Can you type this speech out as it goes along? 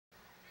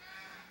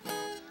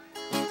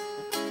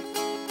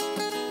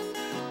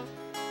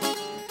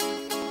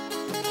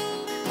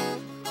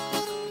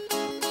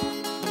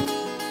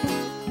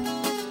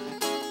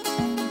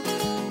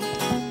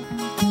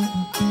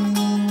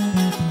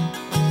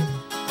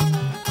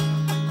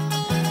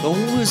But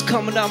when we was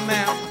coming up,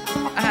 man,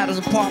 I had this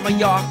apartment,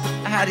 y'all.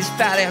 I had these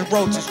fat ass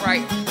roaches,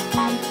 right?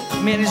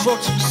 Man, these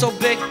roaches were so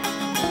big,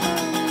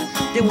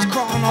 they was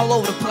crawling all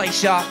over the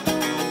place, y'all.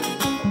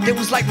 They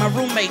was like my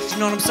roommates, you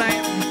know what I'm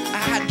saying? I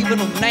had given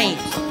them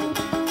names.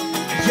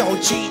 Yo,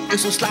 G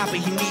is so sloppy,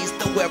 he needs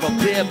to wear a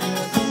bib.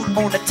 Food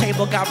on the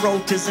table, got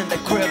roaches in the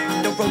crib.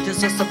 The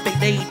roaches are so big,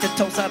 they eat the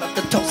toast out of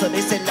the toaster.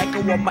 They say, let go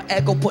of my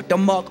ego, put the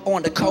mug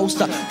on the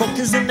coaster.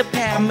 Roaches in the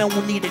pad, man,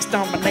 will need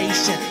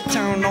extermination.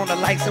 Turn on the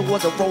lights, it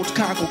was a roach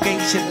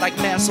congregation. Like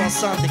mass on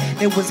Sunday,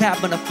 they was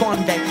having a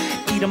fun day.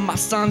 Eating my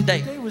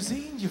Sunday. They was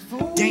eating your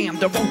food. Damn,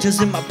 the roaches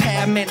in my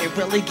pad, man, they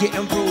really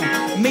getting rude.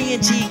 Me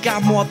and G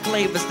got more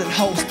flavors than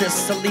hostess.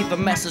 So leave a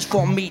message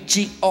for me,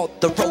 G, or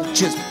the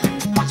roaches.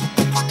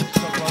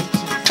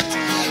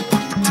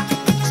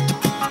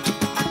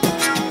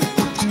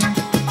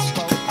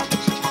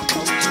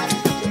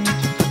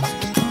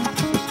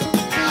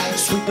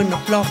 Sweeping the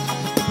floor,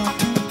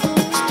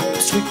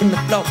 sweeping the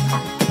floor,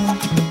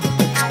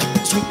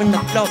 sweeping the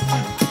floor,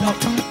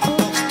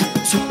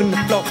 sweeping the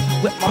floor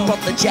with my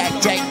brother Jack,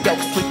 yo,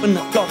 sweeping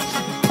the floor,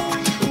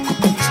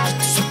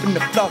 sweeping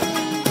the floor,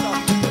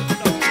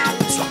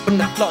 sweeping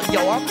the floor,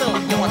 yo, I'm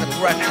feeling you on the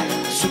right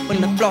now,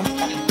 sweeping the floor,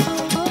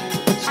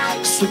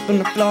 sweeping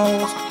the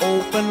floors,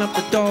 open up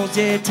the doors,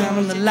 yeah, turn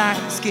on the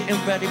lights, getting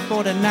ready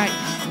for the night.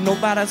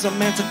 Nobody's a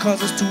man to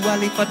cause it's too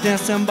early for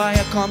dancing, but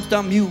here comes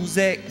the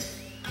music.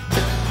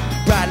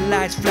 Bright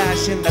lights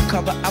flashing, the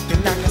cover up your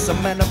knock. So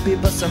many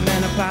people, so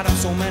many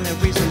products, so many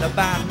reasons to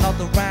buy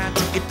another ride.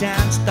 Take it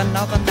down, just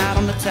another night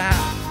on the town.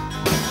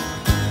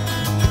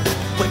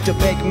 With the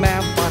big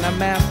man, funny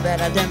man,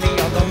 better than the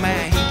other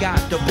man. He got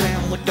the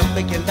plan with the $1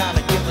 million,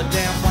 give a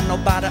damn. Want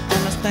nobody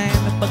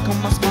understand it,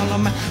 become a smaller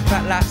man.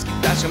 Bright lights keep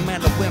flashing,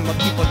 man, the women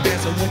keep on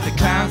dancing with the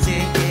clowns,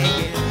 yeah, yeah,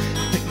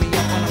 yeah. Pick me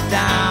up when I'm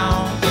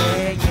down,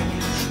 yeah,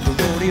 yeah. The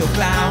rodeo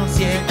clowns,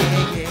 yeah,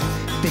 yeah,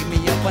 yeah. Pick me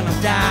up when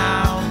I'm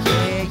down,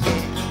 yeah, yeah.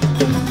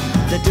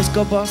 The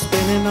disco ball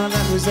spinning all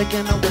that music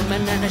and a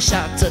woman and a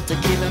shot to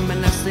tequila.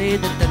 Man, I say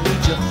that they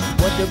need you.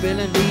 What they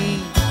really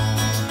need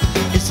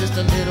is just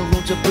a little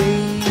room to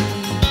breathe.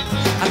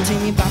 A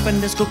teeny poppin'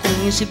 disco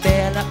queen, she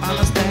barely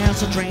understands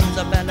her dreams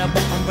are better,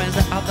 but her brains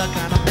are other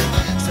kind of thing.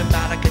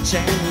 Somebody could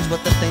change, but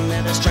the thing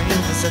that is strange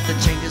is that the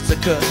changes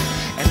occur,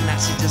 and now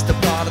she's just a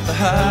part of the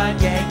herd.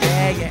 Yeah,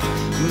 yeah,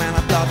 yeah. Man, I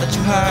thought that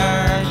you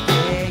heard.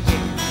 Yeah, yeah.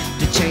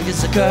 The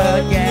changes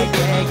occurred, yeah,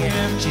 yeah,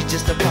 yeah. She's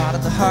just a part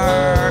of the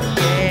herd,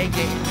 yeah,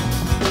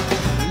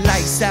 yeah.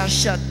 Lights out,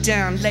 shut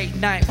down, late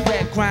night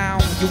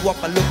background. You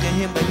walk by, look at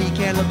him, but he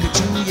can't look at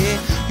you, yeah.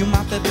 You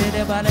might be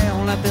bitter, but it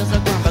only feels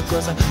like ground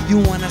because you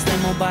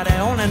understand nobody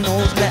only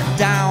knows let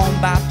down.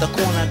 By the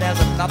corner, there's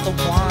another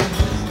one.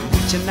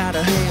 Reaching out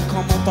a hand,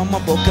 coming from a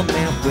broken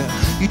man. Well,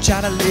 you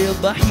try to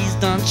live, but he's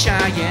done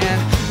trying.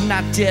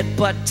 Not dead,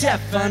 but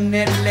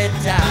definitely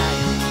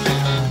dying.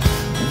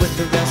 With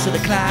the rest of the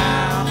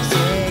clouds,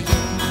 yeah, yeah.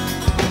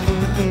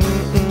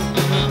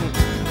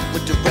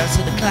 With the rest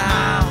of the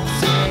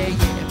clouds, yeah,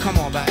 yeah. Come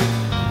on, baby.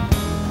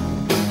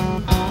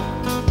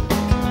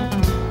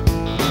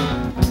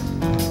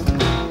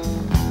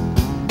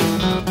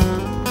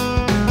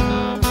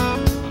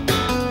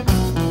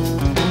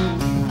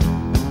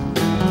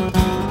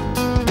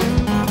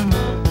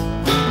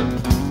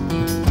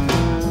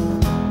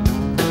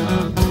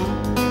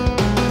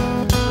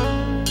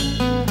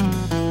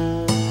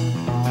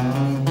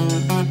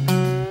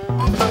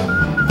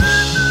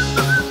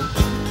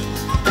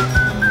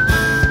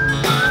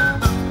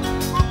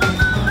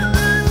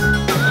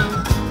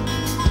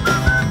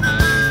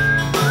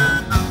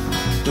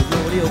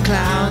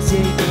 Clowns,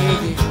 yeah,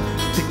 yeah, yeah.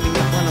 Pick me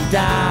up when I'm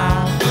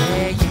down,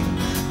 yeah, yeah.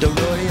 The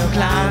rodeo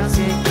clowns,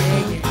 yeah, yeah,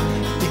 yeah.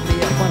 Pick me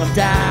up when I'm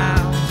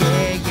down,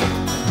 yeah,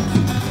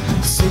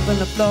 yeah. Sweeping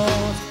the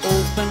floors,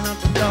 open up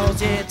the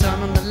doors, yeah.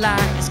 Turn on the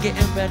lights,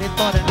 getting ready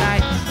for the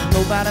night.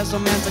 Nobody's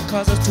romantic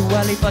cause it's too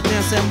early for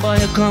dancing, but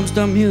here comes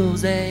the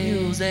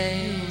music.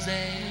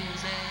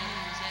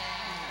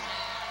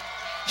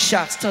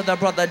 Shots to the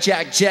brother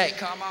Jack.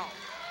 Come on.